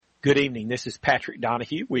Good evening. This is Patrick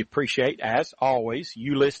Donahue. We appreciate, as always,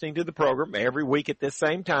 you listening to the program every week at this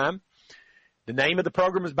same time. The name of the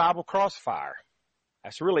program is Bible Crossfire.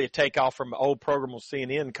 That's really a takeoff from an old program on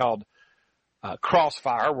CNN called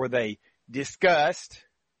Crossfire, where they discussed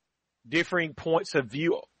differing points of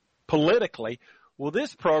view politically. Well,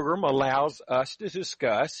 this program allows us to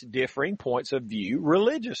discuss differing points of view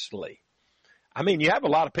religiously. I mean, you have a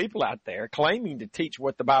lot of people out there claiming to teach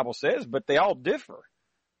what the Bible says, but they all differ.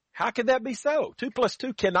 How could that be so? 2 plus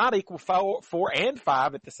 2 cannot equal 4 and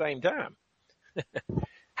 5 at the same time.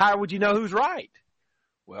 How would you know who's right?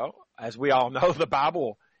 Well, as we all know, the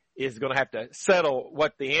Bible is going to have to settle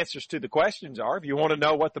what the answers to the questions are. If you want to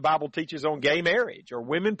know what the Bible teaches on gay marriage or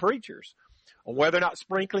women preachers, on whether or not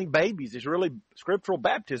sprinkling babies is really scriptural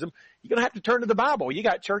baptism, you're going to have to turn to the Bible. You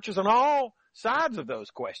got churches on all sides of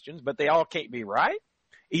those questions, but they all can't be right.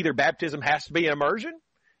 Either baptism has to be an immersion,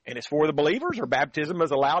 and it's for the believers, or baptism is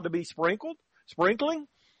allowed to be sprinkling,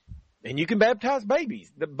 and you can baptize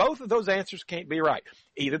babies. Both of those answers can't be right.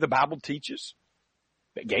 Either the Bible teaches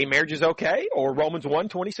that gay marriage is okay, or Romans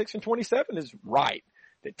 1:26 and 27 is right,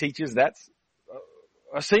 that teaches that's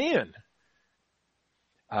a sin.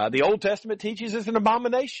 The Old Testament teaches it's an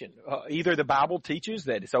abomination. Either the Bible teaches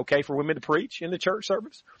that it's okay for women to preach in the church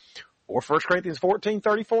service, or 1 Corinthians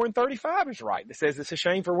 14:34 and 35 is right. It says it's a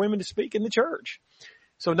shame for women to speak in the church.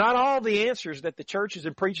 So not all the answers that the churches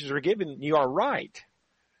and preachers are giving you are right.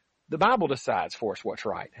 The Bible decides for us what's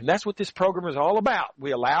right. And that's what this program is all about.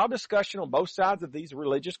 We allow discussion on both sides of these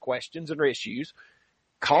religious questions and issues.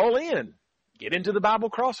 Call in. Get into the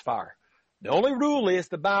Bible Crossfire. The only rule is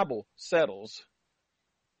the Bible settles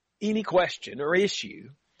any question or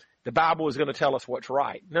issue. The Bible is going to tell us what's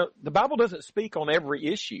right. Now, the Bible doesn't speak on every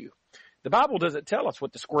issue. The Bible doesn't tell us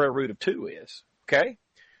what the square root of 2 is. Okay?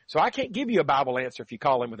 So I can't give you a Bible answer if you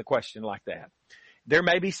call in with a question like that. There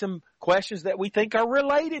may be some questions that we think are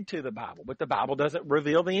related to the Bible, but the Bible doesn't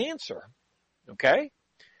reveal the answer. Okay?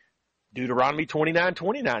 Deuteronomy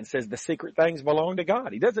 29:29 says the secret things belong to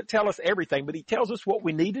God. He doesn't tell us everything, but he tells us what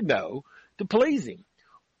we need to know to please him.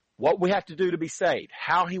 What we have to do to be saved,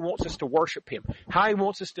 how he wants us to worship him, how he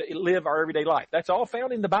wants us to live our everyday life. That's all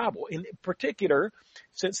found in the Bible. In particular,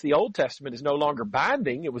 since the Old Testament is no longer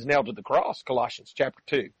binding, it was nailed to the cross, Colossians chapter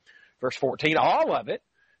 2, verse 14, all of it.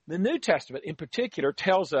 The New Testament in particular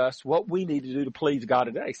tells us what we need to do to please God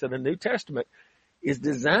today. So the New Testament is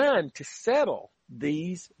designed to settle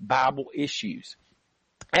these Bible issues.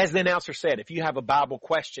 As the announcer said, if you have a Bible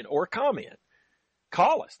question or comment,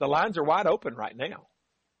 call us. The lines are wide open right now.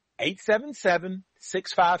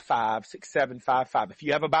 877-655-6755. If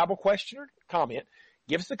you have a Bible question or comment,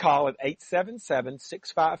 give us a call at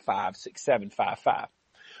 877-655-6755.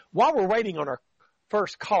 While we're waiting on our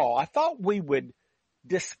first call, I thought we would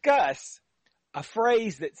discuss a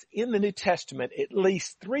phrase that's in the New Testament at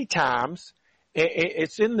least 3 times.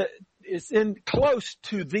 It's in close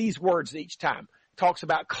to these words each time. It talks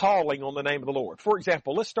about calling on the name of the Lord. For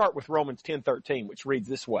example, let's start with Romans 10:13, which reads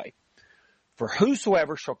this way. For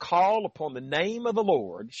whosoever shall call upon the name of the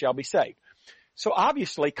Lord shall be saved. So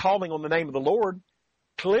obviously calling on the name of the Lord,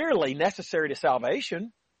 clearly necessary to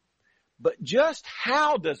salvation. But just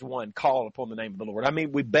how does one call upon the name of the Lord? I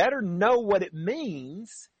mean, we better know what it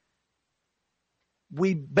means.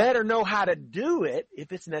 We better know how to do it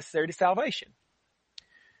if it's necessary to salvation.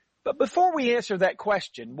 But before we answer that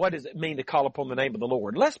question, what does it mean to call upon the name of the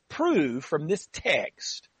Lord? Let's prove from this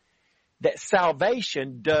text that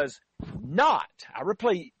salvation does not, I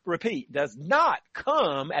repeat, does not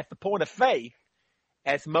come at the point of faith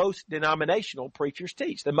as most denominational preachers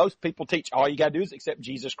teach. The most people teach all you got to do is accept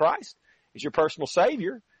Jesus Christ as your personal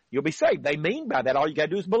Savior. You'll be saved. They mean by that all you got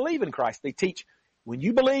to do is believe in Christ. They teach when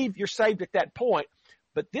you believe, you're saved at that point.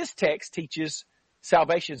 But this text teaches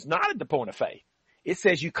salvation is not at the point of faith. It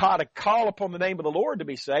says you got to call upon the name of the Lord to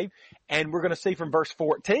be saved. And we're going to see from verse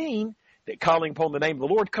 14 that calling upon the name of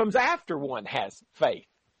the Lord comes after one has faith.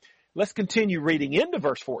 Let's continue reading into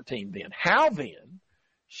verse 14 then. How then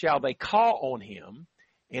shall they call on him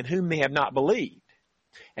in whom they have not believed?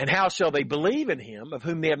 And how shall they believe in him of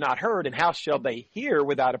whom they have not heard? And how shall they hear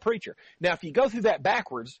without a preacher? Now, if you go through that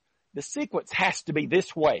backwards, the sequence has to be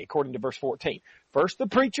this way, according to verse 14. First, the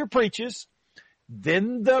preacher preaches.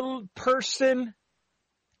 Then the person,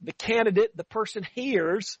 the candidate, the person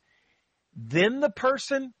hears. Then the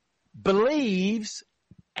person believes.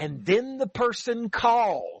 And then the person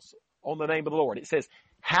calls on the name of the Lord. It says,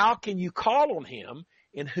 how can you call on him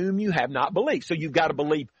in whom you have not believed? So you've got to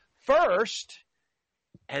believe first,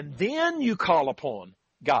 and then you call upon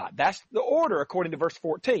God. That's the order according to verse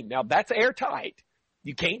 14. Now, that's airtight.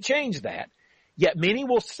 You can't change that. Yet many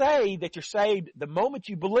will say that you're saved the moment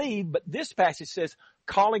you believe, but this passage says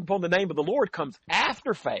calling upon the name of the Lord comes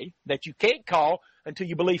after faith, that you can't call until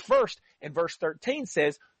you believe first. And verse 13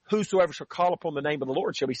 says, whosoever shall call upon the name of the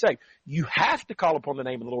Lord shall be saved. You have to call upon the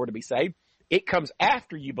name of the Lord to be saved. It comes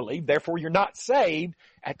after you believe. Therefore, you're not saved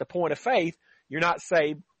at the point of faith. You're not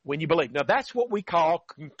saved when you believe. Now, that's what we call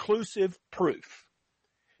conclusive proof.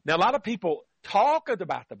 Now, a lot of people talk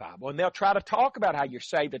about the Bible, and they'll try to talk about how you're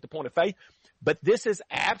saved at the point of faith, but this is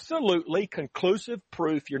absolutely conclusive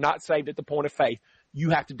proof you're not saved at the point of faith.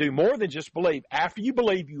 You have to do more than just believe. After you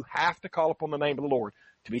believe, you have to call upon the name of the Lord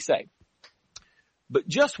to be saved. But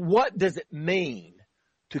just what does it mean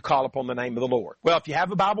to call upon the name of the Lord? Well, if you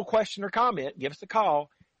have a Bible question or comment, give us a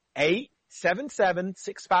call,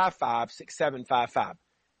 877-655-6755.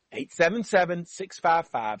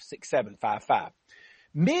 877-655-6755.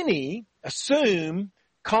 Many assume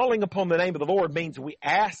calling upon the name of the Lord means we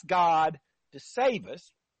ask God to save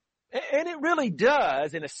us, and it really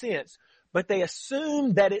does in a sense, but they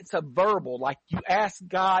assume that it's a verbal, like you ask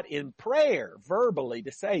God in prayer verbally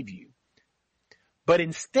to save you. But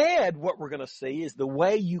instead, what we're going to see is the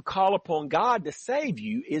way you call upon God to save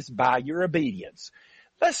you is by your obedience.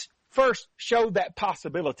 Let's first show that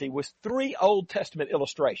possibility with 3 Old Testament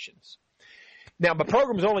illustrations. Now, my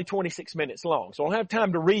program is only 26 minutes long, so I don't have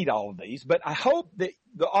time to read all of these, but I hope that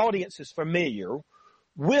the audience is familiar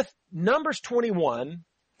with Numbers 21,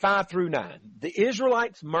 5 through 9. The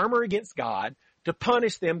Israelites murmur against God. To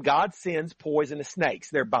punish them, God sends poisonous snakes.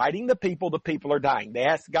 They're biting the people are dying. They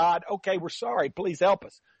ask God, okay, we're sorry, please help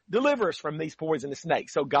us. Deliver us from these poisonous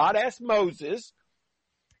snakes. So God asked Moses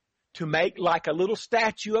to make like a little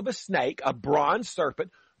statue of a snake, a bronze serpent,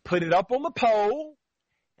 put it up on the pole,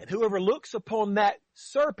 and whoever looks upon that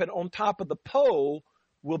serpent on top of the pole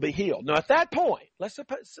will be healed. Now, at that point, let's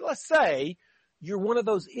say you're one of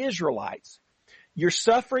those Israelites. You're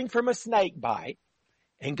suffering from a snake bite,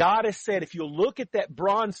 and God has said, if you'll look at that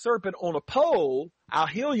bronze serpent on a pole, I'll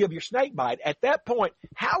heal you of your snake bite. At that point,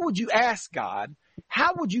 how would you ask God?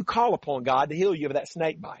 How would you call upon God to heal you of that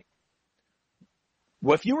snake bite?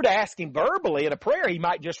 Well, if you were to ask him verbally in a prayer, he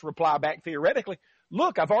might just reply back theoretically,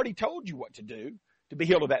 look, I've already told you what to do to be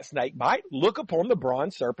healed of that snake bite. Look upon the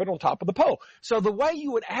bronze serpent on top of the pole. So the way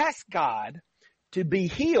you would ask God to be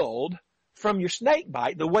healed from your snake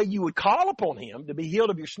bite, the way you would call upon him to be healed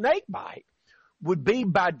of your snake bite, would be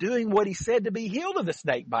by doing what he said to be healed of the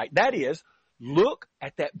snake bite. That is, look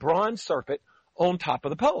at that bronze serpent on top of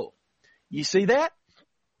the pole. You see that?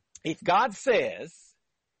 If God says,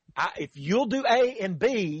 if you'll do A and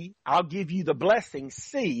B, I'll give you the blessing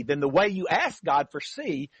C, then the way you ask God for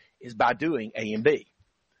C is by doing A and B.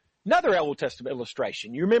 Another Old Testament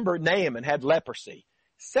illustration. You remember Naaman had leprosy.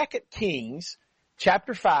 2 Kings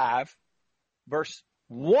chapter 5, verse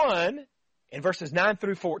 1 and verses 9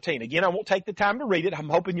 through 14. Again, I won't take the time to read it. I'm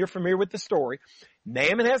hoping you're familiar with the story.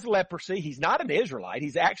 Naaman has leprosy. He's not an Israelite.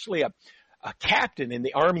 He's actually a captain in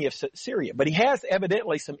the army of Syria. But he has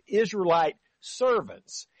evidently some Israelite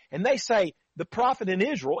servants. And they say, the prophet in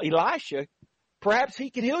Israel, Elisha, perhaps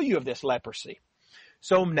he can heal you of this leprosy.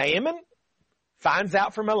 So Naaman finds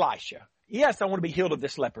out from Elisha, yes, I want to be healed of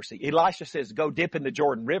this leprosy. Elisha says, go dip in the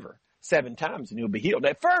Jordan River 7 times and you'll be healed.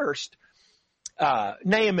 At first,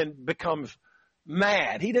 Naaman becomes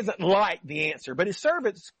mad. He doesn't like the answer, but his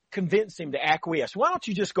servants convince him to acquiesce. Why don't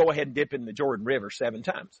you just go ahead and dip in the Jordan River 7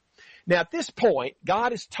 times? Now, at this point,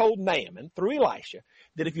 God has told Naaman through Elisha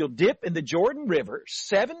that if you'll dip in the Jordan River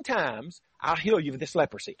 7 times, I'll heal you of this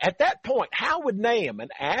leprosy. At that point, how would Naaman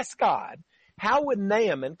ask God? How would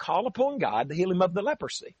Naaman call upon God to heal him of the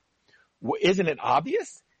leprosy? Well, isn't it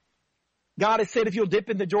obvious? God has said, if you'll dip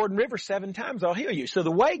in the Jordan River 7 times, I'll heal you. So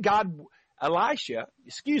the way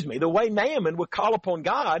the way Naaman would call upon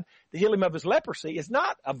God to heal him of his leprosy is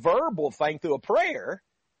not a verbal thing through a prayer.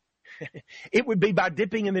 It would be by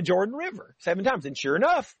dipping in the Jordan River 7 times. And sure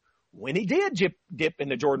enough, when he did dip in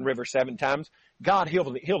the Jordan River 7 times, God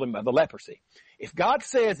healed him of the leprosy. If God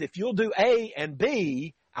says, if you'll do A and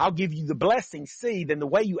B, I'll give you the blessing C, then the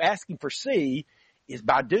way you ask him for C is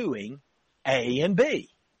by doing A and B.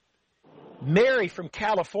 Mary from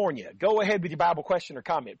California, go ahead with your Bible question or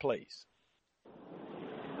comment, please.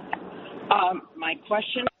 My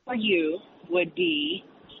question for you would be,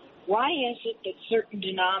 why is it that certain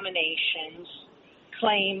denominations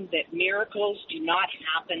claim that miracles do not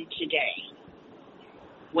happen today?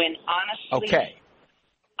 When honestly, okay.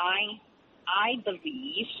 I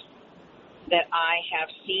believe that I have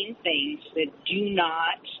seen things that do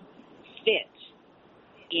not fit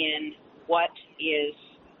in what is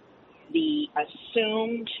the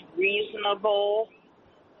assumed reasonable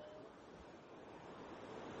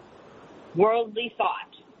worldly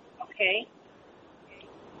thought, okay?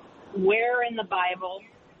 Where in the Bible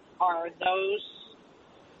are those?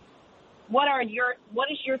 What is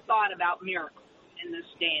your thought about miracles in this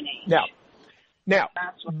day and age? Now,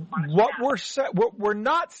 That's what what we're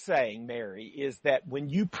not saying, Mary, is that when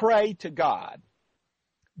you pray to God,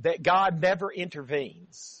 that God never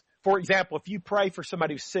intervenes. For example, if you pray for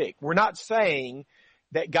somebody who's sick, we're not saying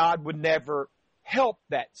that God would never help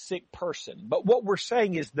that sick person. But what we're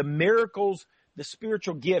saying is the miracles, the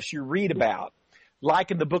spiritual gifts you read about,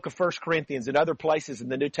 like in the book of 1 Corinthians and other places in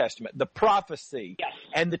the New Testament, the prophecy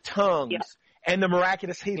and the tongues and the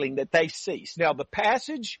miraculous healing, that they cease. Now, the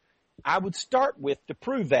passage I would start with to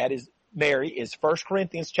prove that is, Mary, is 1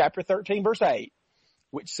 Corinthians chapter 13, verse 8,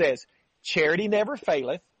 which says, charity never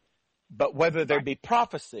faileth, but whether there be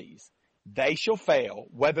prophecies, they shall fail.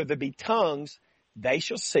 Whether there be tongues, they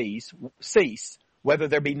shall cease. Whether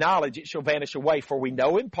there be knowledge, it shall vanish away. For we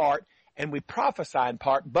know in part, and we prophesy in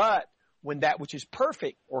part, but when that which is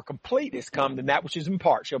perfect or complete is come, then that which is in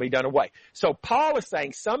part shall be done away. So Paul is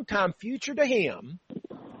saying sometime future to him,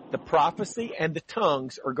 the prophecy and the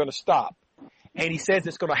tongues are going to stop. And he says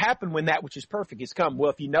it's going to happen when that which is perfect is come.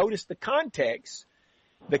 Well, if you notice the context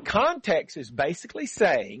is basically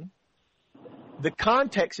saying, the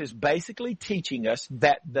context is basically teaching us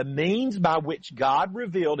that the means by which God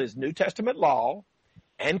revealed his New Testament law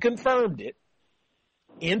and confirmed it,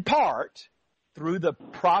 in part, through the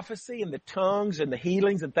prophecy and the tongues and the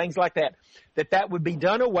healings and things like that, that would be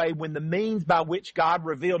done away when the means by which God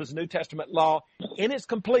revealed his New Testament law in its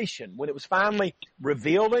completion, when it was finally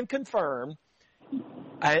revealed and confirmed.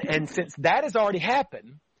 And since that has already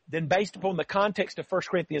happened, then based upon the context of 1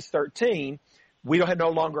 Corinthians 13, we don't no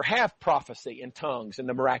longer have prophecy and tongues and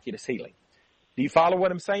the miraculous healing. Do you follow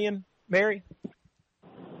what I'm saying, Mary?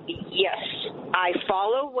 Yes, I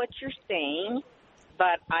follow what you're saying,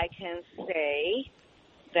 but I can say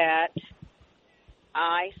that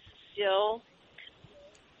I still,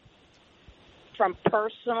 from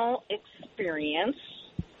personal experience,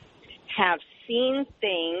 have seen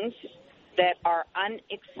things that are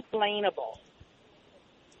unexplainable.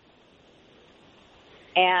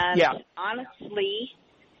 And honestly,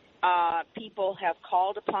 people have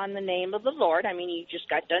called upon the name of the Lord. I mean, you just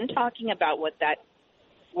got done talking about what that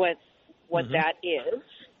is.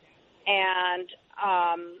 And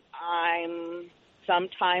I'm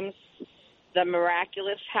sometimes the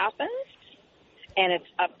miraculous happens, and it's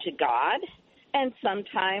up to God. And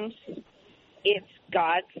sometimes it's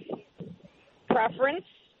God's preference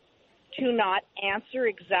to not answer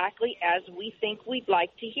exactly as we think we'd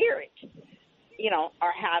like to hear it,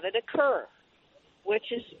 or have it occur,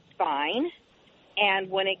 which is fine. And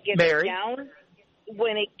when it gets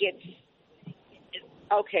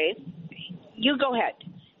okay, you go ahead.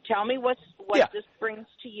 Tell me what this brings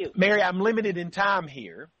to you. Mary, I'm limited in time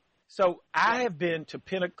here. So I have been to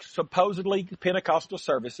supposedly Pentecostal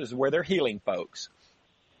services where they're healing folks.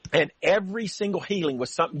 And every single healing was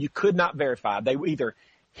something you could not verify. They either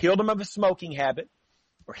healed them of a smoking habit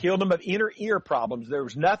or healed them of inner ear problems. There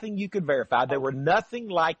was nothing you could verify. There were nothing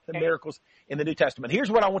like the miracles in the New Testament.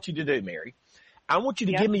 Here's what I want you to do, Mary. I want you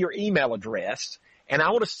to give me your email address, and I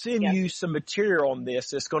want to send you some material on this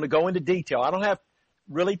that's going to go into detail. I don't have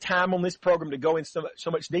really time on this program to go into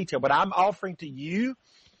so much detail, but I'm offering to you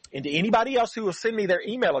and to anybody else who will send me their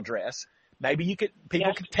email address. Maybe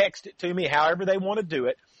people can text it to me however they want to do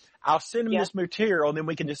it. I'll send them this material, and then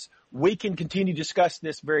we can continue to discuss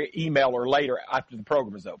this via email or later after the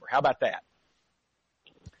program is over. How about that?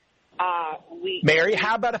 Mary,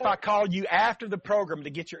 how about if I call you after the program to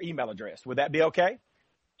get your email address? Would that be okay?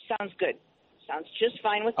 Sounds good. Sounds just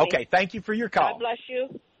fine with me. Okay, thank you for your call. God bless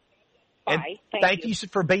you. Bye. And thank you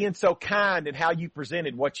for being so kind in how you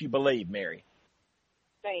presented what you believe, Mary.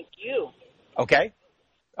 Thank you. Okay?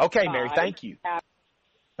 Okay, Mary, thank you.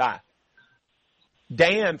 Bye.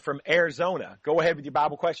 Dan from Arizona, go ahead with your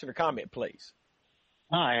Bible question or comment, please.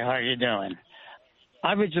 Hi, how are you doing?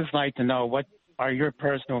 I would just like to know, what are your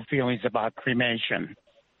personal feelings about cremation?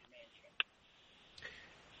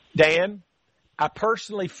 Dan, I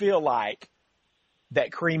personally feel like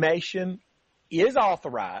that cremation is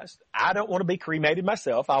authorized. I don't want to be cremated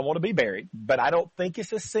myself. I want to be buried, but I don't think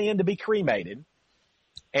it's a sin to be cremated.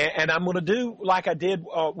 And I'm going to do like I did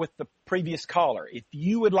with the previous caller. If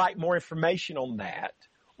you would like more information on that,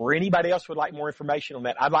 or anybody else would like more information on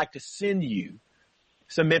that, I'd like to send you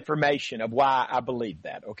some information of why I believe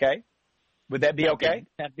that, okay? Would that be okay?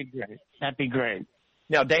 That'd be great. That'd be great.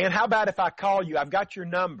 Now, Dan, how about if I call you? I've got your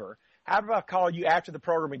number. How about if I call you after the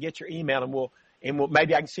program and get your email, and we'll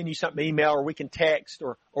maybe I can send you something email, or we can text,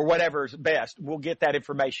 or whatever is best. We'll get that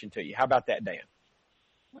information to you. How about that, Dan?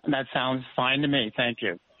 That sounds fine to me. Thank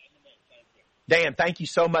you. Dan, thank you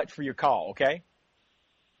so much for your call, okay?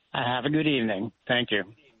 Have a good evening. Thank you.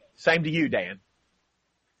 Same to you, Dan.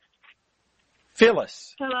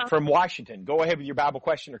 Phyllis Hello. from Washington. Go ahead with your Bible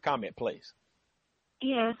question or comment, please.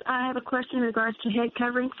 Yes, I have a question in regards to head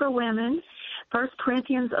covering for women. 1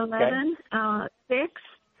 Corinthians 11, 6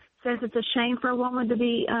 says it's a shame for a woman to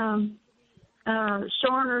be shorn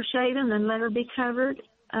or shaven, and let her be covered.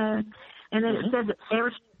 And then it says that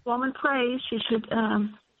every woman prays, she should,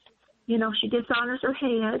 she dishonors her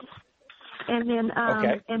head. And then,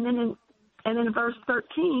 and then in verse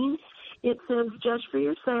 13, it says, judge for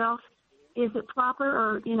yourself. Is it proper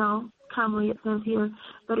or, comely, it says here,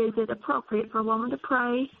 but is it appropriate for a woman to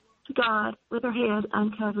pray to God with her head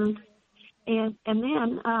uncovered? And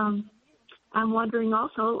then I'm wondering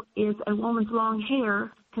also, is a woman's long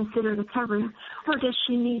hair considered a covering, or does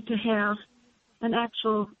she need to have an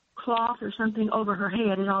actual cloth or something over her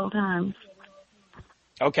head at all times?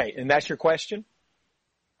 Okay, and that's your question?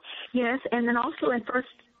 Yes, and then also in 1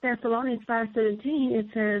 Thessalonians 5:17, it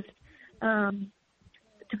says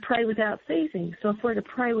to pray without ceasing. So if we're to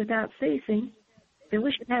pray without ceasing, then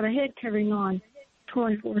we should have a head covering on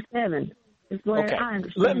 24/7. Is the way I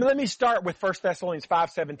understand. Let me start with 1 Thessalonians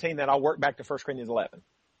 5:17, then I'll work back to 1 Corinthians 11.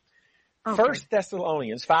 Okay. 1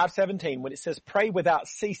 Thessalonians 5:17, when it says pray without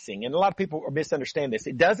ceasing, and a lot of people misunderstand this,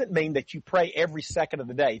 it doesn't mean that you pray every second of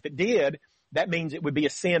the day. If it did, that means it would be a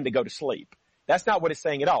sin to go to sleep. That's not what it's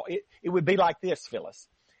saying at all. It would be like this, Phyllis.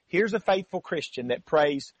 Here's a faithful Christian that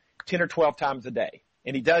prays 10 or 12 times a day,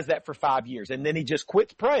 and he does that for 5 years, and then he just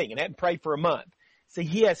quits praying and hadn't prayed for a month. See,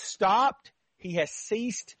 he has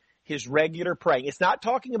ceased his regular praying. It's not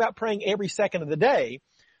talking about praying every second of the day,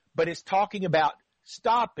 but it's talking about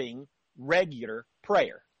stopping regular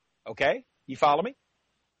prayer. Okay? You follow me?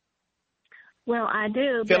 Well, I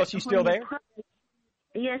do. Phyllis, you still there?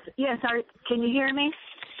 Yes. Can you hear me?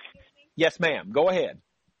 Yes, ma'am. Go ahead.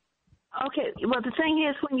 Okay. Well, the thing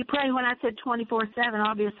is, when you pray, when I said 24/7,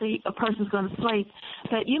 obviously a person's going to sleep.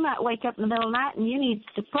 But you might wake up in the middle of the night and you need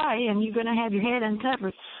to pray, and you're going to have your head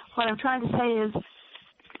uncovered. What I'm trying to say is,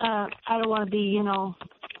 I don't want to be,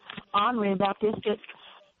 ornery about this, but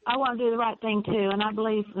I want to do the right thing too, and I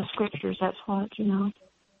believe the scriptures. That's what,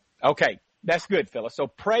 Okay. That's good, Phyllis. So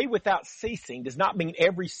pray without ceasing does not mean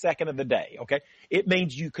every second of the day, okay? It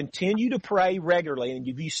means you continue to pray regularly, and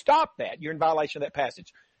if you stop that, you're in violation of that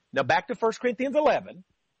passage. Now back to 1 Corinthians 11.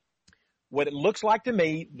 What it looks like to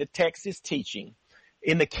me, the text is teaching.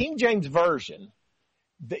 In the King James Version,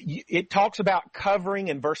 it talks about covering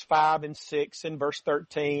in verse 5 and 6 and verse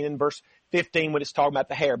 13 and verse 15 when it's talking about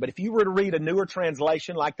the hair. But if you were to read a newer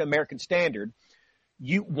translation like the American Standard,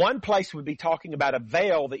 one place would be talking about a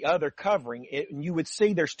veil, the other covering, and you would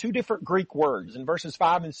see there's two different Greek words. In verses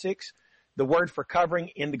 5 and 6, the word for covering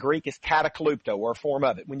in the Greek is katakalupto, or a form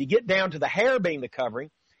of it. When you get down to the hair being the covering,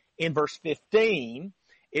 in verse 15,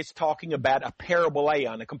 it's talking about a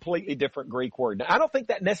paraboleon, a completely different Greek word. Now, I don't think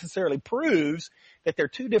that necessarily proves that they're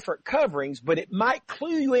two different coverings, but it might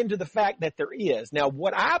clue you into the fact that there is. Now,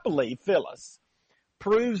 what I believe, Phyllis,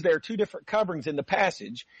 proves there are two different coverings in the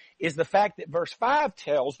passage is the fact that verse 5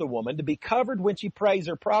 tells the woman to be covered when she prays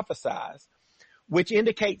or prophesies, which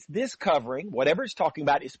indicates this covering, whatever it's talking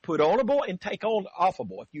about, is put onable and take on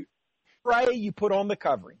offable. If you pray, you put on the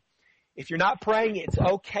covering. If you're not praying, it's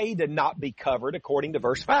okay to not be covered according to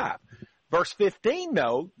verse 5. Verse 15,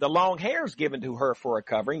 though, the long hair is given to her for a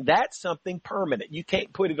covering. That's something permanent. You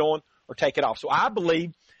can't put it on or take it off. So I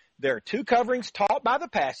believe there are two coverings taught by the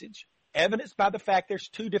passage, evidenced by the fact there's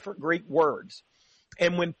two different Greek words.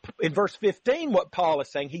 And when in verse 15, what Paul is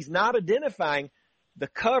saying, he's not identifying the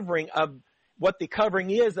covering of what the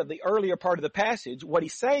covering is of the earlier part of the passage. What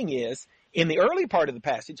he's saying is, in the early part of the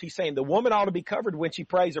passage, he's saying the woman ought to be covered when she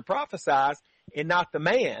prays or prophesies and not the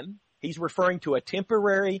man. He's referring to a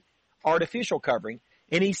temporary artificial covering.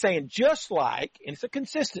 And he's saying just like, and it's a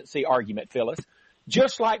consistency argument, Phyllis,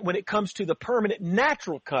 just like when it comes to the permanent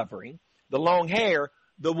natural covering, the long hair,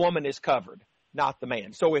 the woman is covered, not the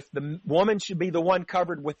man. So if the woman should be the one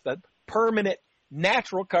covered with the permanent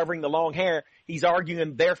natural covering, the long hair, he's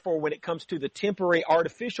arguing, therefore, when it comes to the temporary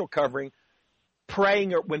artificial covering,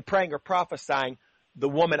 when praying or prophesying, the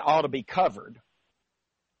woman ought to be covered,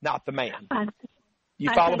 not the man.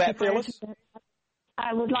 You follow that, Phyllis?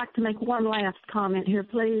 I would like to make one last comment here,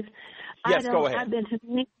 please. Yes, go ahead.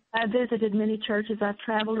 I visited many churches. I've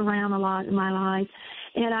traveled around a lot in my life,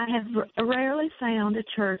 and I have rarely found a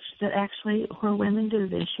church that actually where women do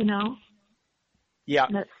this. Yeah.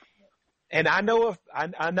 And I know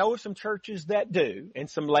of some churches that do, and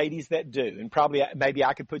some ladies that do, and maybe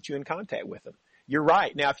I could put you in contact with them. You're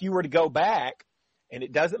right. Now, if you were to go back and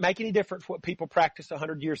it doesn't make any difference what people practiced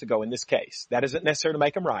 100 years ago in this case. That doesn't necessarily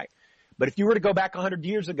make them right. But if you were to go back 100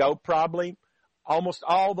 years ago, probably almost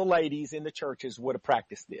all the ladies in the churches would have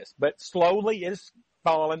practiced this. But slowly it's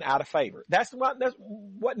fallen out of favor. That's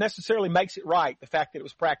what necessarily makes it right, the fact that it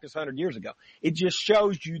was practiced 100 years ago. It just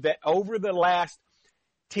shows you that over the last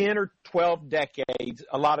 10 or 12 decades,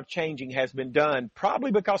 a lot of changing has been done,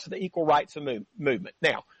 probably because of the equal rights movement.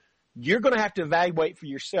 Now, you're going to have to evaluate for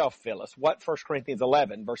yourself, Phyllis, what 1 Corinthians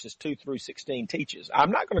 11 verses 2 through 16 teaches.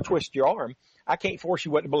 I'm not going to twist your arm. I can't force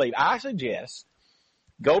you what to believe. I suggest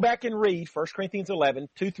go back and read 1 Corinthians 11,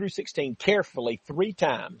 2 through 16 carefully 3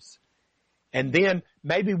 times. And then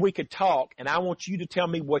maybe we could talk, and I want you to tell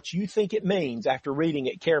me what you think it means after reading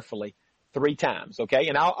it carefully 3 times, okay?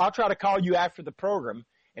 And I'll try to call you after the program,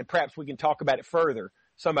 and perhaps we can talk about it further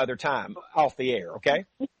some other time off the air, okay?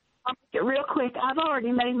 Real quick, I've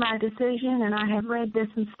already made my decision, and I have read this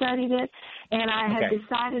and studied it, and I have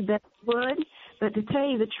decided that I would. But to tell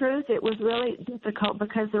you the truth, it was really difficult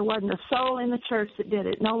because there wasn't a soul in the church that did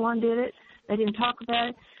it. No one did it. They didn't talk about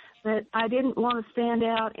it. But I didn't want to stand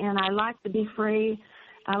out, and I like to be free.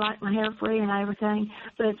 I like my hair free and everything.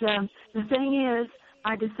 But the thing is,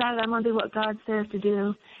 I decided I'm going to do what God says to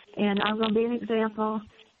do, and I'm going to be an example,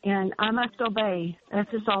 and I must obey.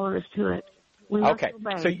 That's just all there is to it. We must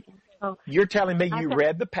obey. So you're telling me you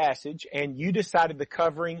read the passage, and you decided the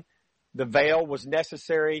covering, the veil, was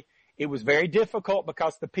necessary. It was very difficult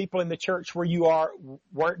because the people in the church where you are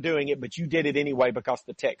weren't doing it, but you did it anyway because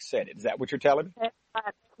the text said it. Is that what you're telling me? I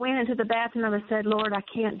went into the bathroom and I said, Lord, I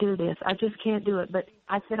can't do this. I just can't do it. But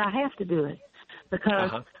I said I have to do it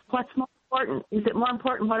because what's more important? Is it more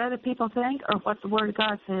important what other people think or what the Word of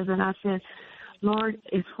God says? And I said, Lord,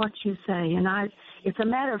 it's what you say. And it's a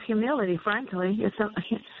matter of humility, frankly. It's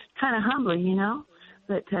kind of humbling, you know,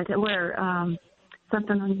 but to wear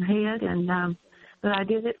something on your head. And but I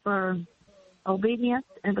did it for obedience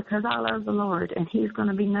and because I love the Lord, and He's going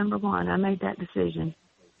to be number one. I made that decision.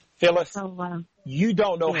 Phyllis, you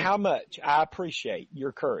don't know how much I appreciate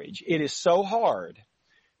your courage. It is so hard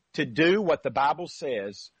to do what the Bible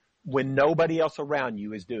says when nobody else around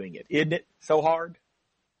you is doing it. Isn't it so hard?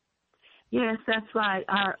 Yes, that's right.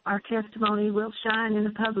 Our testimony will shine in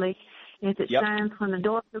the public if it shines when the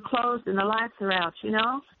doors are closed and the lights are out, you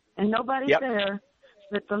know, and nobody's there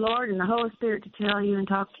but the Lord and the Holy Spirit to tell you and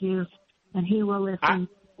talk to you, and He will listen.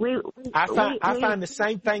 I find the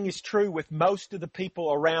same thing is true with most of the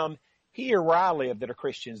people around here where I live that are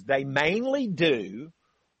Christians. They mainly do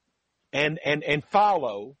and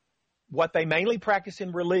follow what they mainly practice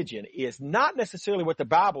in religion is not necessarily what the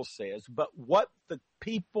Bible says, but what the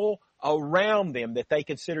people around them that they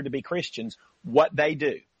consider to be Christians, what they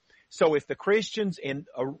do. So if the Christians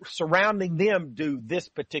surrounding them do this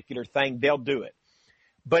particular thing, they'll do it.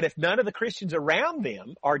 But if none of the Christians around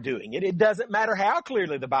them are doing it, it doesn't matter how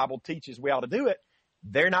clearly the Bible teaches we ought to do it.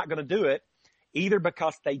 They're not going to do it either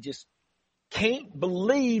because they just can't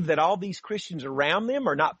believe that all these Christians around them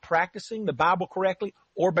are not practicing the Bible correctly,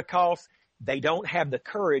 or because they don't have the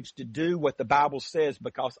courage to do what the Bible says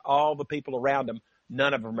because all the people around them,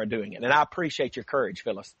 none of them are doing it. And I appreciate your courage,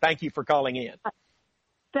 Phyllis. Thank you for calling in.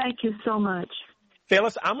 Thank you so much.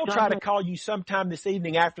 Phyllis, I'm going to try to call you sometime this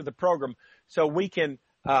evening after the program so we can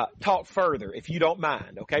talk further, if you don't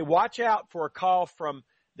mind. Okay, watch out for a call from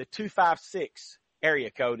the 256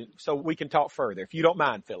 area code so we can talk further, if you don't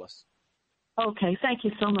mind, Phyllis. Okay, thank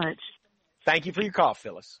you so much. Thank you for your call,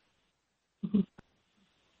 Phyllis.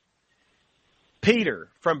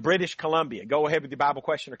 Peter from British Columbia, go ahead with your Bible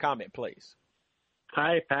question or comment, please.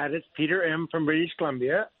 Hi, Pat. It's Peter M. from British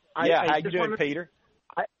Columbia. How you doing, Peter?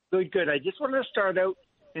 Good. I just want to start out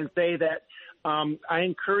and say that I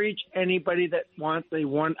encourage anybody that wants a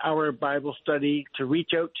 1-hour Bible study to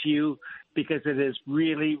reach out to you because it is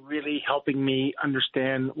really, really helping me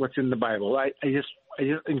understand what's in the Bible. I just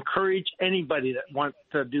encourage anybody that wants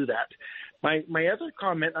to do that. My other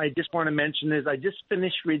comment I just want to mention is I just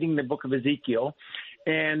finished reading the book of Ezekiel,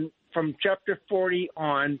 and from chapter 40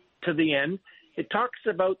 on to the end, it talks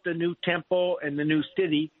about the new temple and the new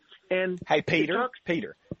city. And hey, Peter,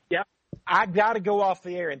 yeah, I got to go off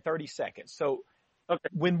the air in 30 seconds. So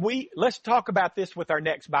let's talk about this with our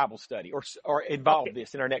next Bible study or involve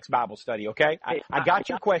this in our next Bible study. Okay. I got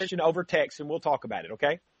your question over text and we'll talk about it.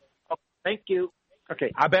 Okay. Thank you.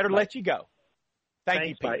 Okay. I better let you go. Thank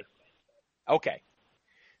you, Peter. Bye. Okay.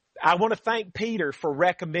 I want to thank Peter for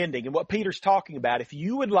recommending and what Peter's talking about. If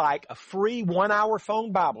you would like a free 1-hour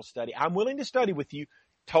phone Bible study, I'm willing to study with you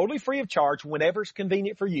totally free of charge whenever it's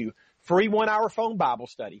convenient for you. Free 1-hour phone Bible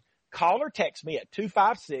study. Call or text me at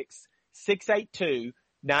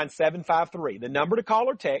 256-682-9753. The number to call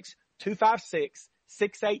or text,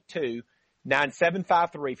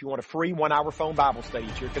 682-9753 if you want a free 1-hour phone Bible study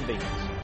at your convenience.